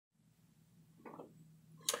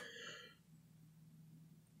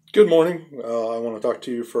Good morning. I want to talk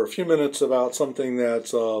to you for a few minutes about something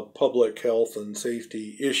that's a public health and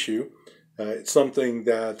safety issue. It's something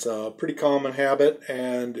that's a pretty common habit,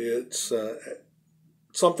 and it's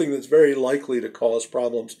something that's very likely to cause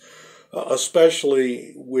problems,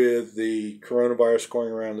 especially with the coronavirus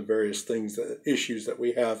going around, the various issues that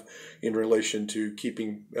we have in relation to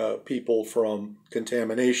keeping people from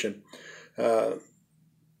contamination. Uh,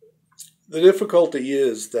 The difficulty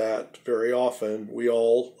is that very often we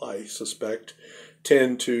all, I suspect,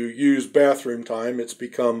 tend to use bathroom time. It's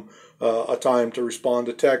become a time to respond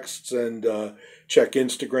to texts and check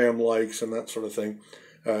Instagram likes and that sort of thing.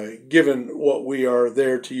 Given what we are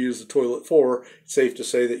there to use the toilet for, it's safe to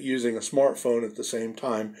say that using a smartphone at the same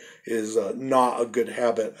time is not a good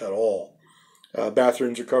habit at all.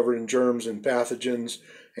 Bathrooms are covered in germs and pathogens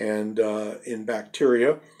and in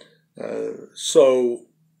bacteria. So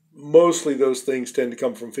mostly those things tend to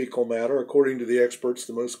come from fecal matter. According to the experts,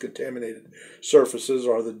 the most contaminated surfaces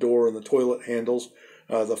are the door and the toilet handles,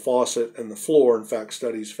 the faucet, and the floor. In fact,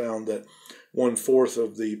 studies found that 1/4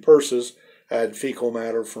 of the purses had fecal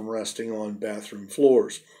matter from resting on bathroom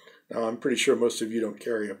floors. Now, I'm pretty sure most of you don't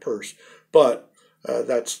carry a purse, but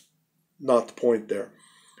that's not the point there.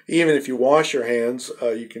 Even if you wash your hands,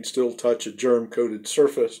 you can still touch a germ-coated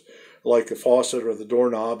surface like the faucet or the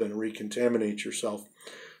doorknob and recontaminate yourself.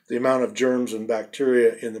 The amount of germs and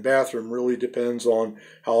bacteria in the bathroom really depends on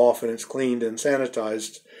how often it's cleaned and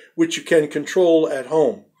sanitized, which you can control at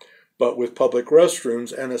home. But with public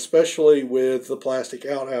restrooms, and especially with the plastic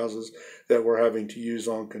outhouses that we're having to use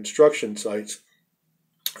on construction sites,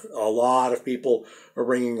 a lot of people are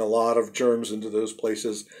bringing a lot of germs into those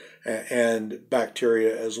places and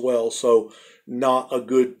bacteria as well. So not a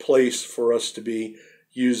good place for us to be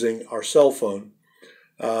using our cell phone.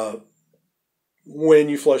 When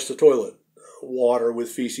you flush the toilet, water with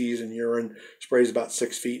feces and urine sprays about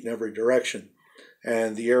 6 feet in every direction,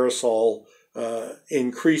 and the aerosol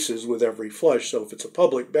increases with every flush. So if it's a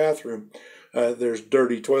public bathroom, there's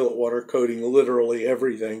dirty toilet water coating literally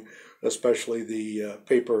everything, especially the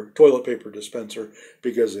toilet paper dispenser,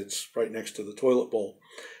 because it's right next to the toilet bowl.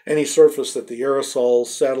 Any surface that the aerosols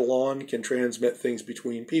settle on can transmit things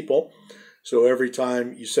between people. So every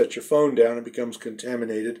time you set your phone down, it becomes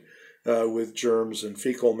contaminated with germs and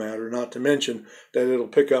fecal matter, not to mention that it'll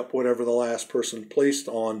pick up whatever the last person placed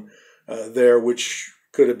on there, which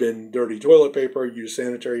could have been dirty toilet paper, used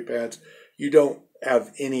sanitary pads. You don't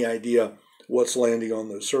have any idea what's landing on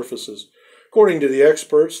those surfaces. According to the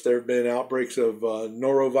experts, there have been outbreaks of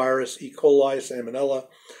norovirus, E. coli, salmonella,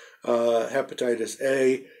 hepatitis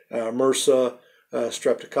A, MRSA,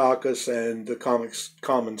 streptococcus, and the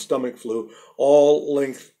common stomach flu, all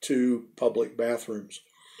linked to public bathrooms.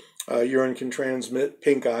 Urine can transmit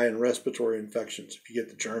pink eye and respiratory infections if you get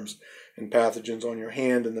the germs and pathogens on your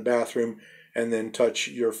hand in the bathroom and then touch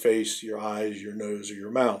your face, your eyes, your nose, or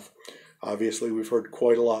your mouth. Obviously, we've heard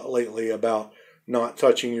quite a lot lately about not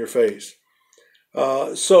touching your face.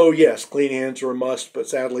 So yes, clean hands are a must, but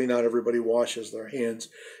sadly not everybody washes their hands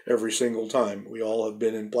every single time. We all have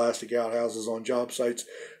been in plastic outhouses on job sites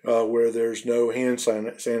where there's no hand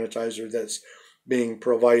sanitizer that's being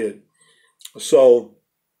provided. So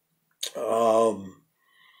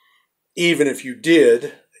even if you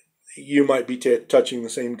did, you might be touching the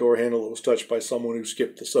same door handle that was touched by someone who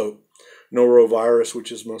skipped the soap. Norovirus,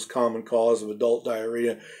 which is the most common cause of adult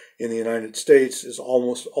diarrhea in the United States, is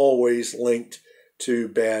almost always linked to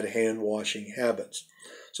bad hand washing habits.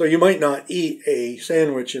 So you might not eat a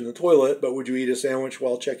sandwich in the toilet, but would you eat a sandwich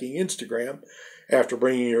while checking Instagram after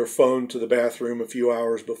bringing your phone to the bathroom a few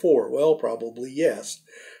hours before? Well, probably yes.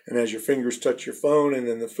 And as your fingers touch your phone and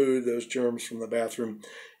then the food, those germs from the bathroom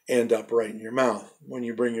end up right in your mouth. When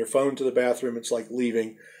you bring your phone to the bathroom, it's like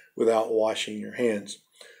leaving without washing your hands.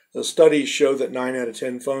 The studies show that 9 out of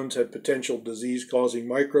 10 phones had potential disease-causing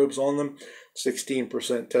microbes on them.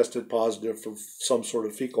 16% tested positive for some sort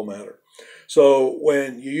of fecal matter. So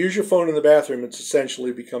when you use your phone in the bathroom, it's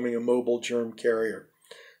essentially becoming a mobile germ carrier.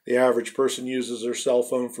 The average person uses their cell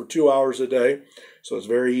phone for 2 hours a day, so it's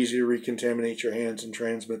very easy to recontaminate your hands and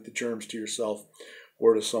transmit the germs to yourself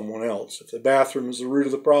or to someone else. If the bathroom is the root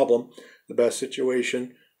of the problem, the best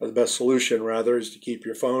solution is to keep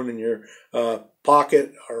your phone in your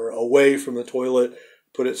pocket or away from the toilet,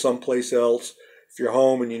 put it someplace else. If you're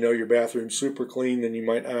home and you know your bathroom's super clean, then you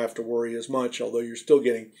might not have to worry as much, although you're still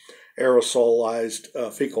getting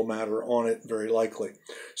aerosolized fecal matter on it, very likely.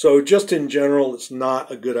 So just in general, it's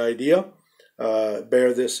not a good idea.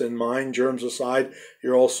 Bear this in mind. Germs aside,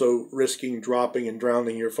 you're also risking dropping and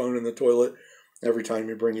drowning your phone in the toilet every time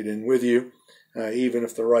you bring it in with you. even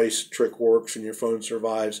if the rice trick works and your phone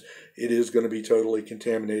survives, it is going to be totally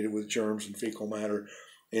contaminated with germs and fecal matter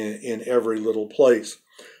in every little place.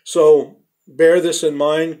 So bear this in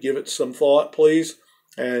mind, give it some thought, please,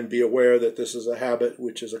 and be aware that this is a habit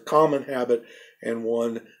which is a common habit and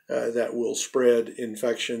one that will spread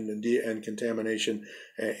infection and contamination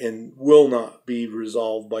and will not be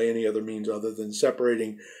resolved by any other means other than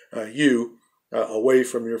separating you away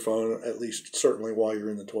from your phone, at least certainly while you're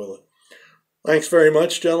in the toilet. Thanks very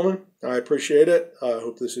much, gentlemen. I appreciate it. I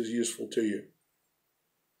hope this is useful to you.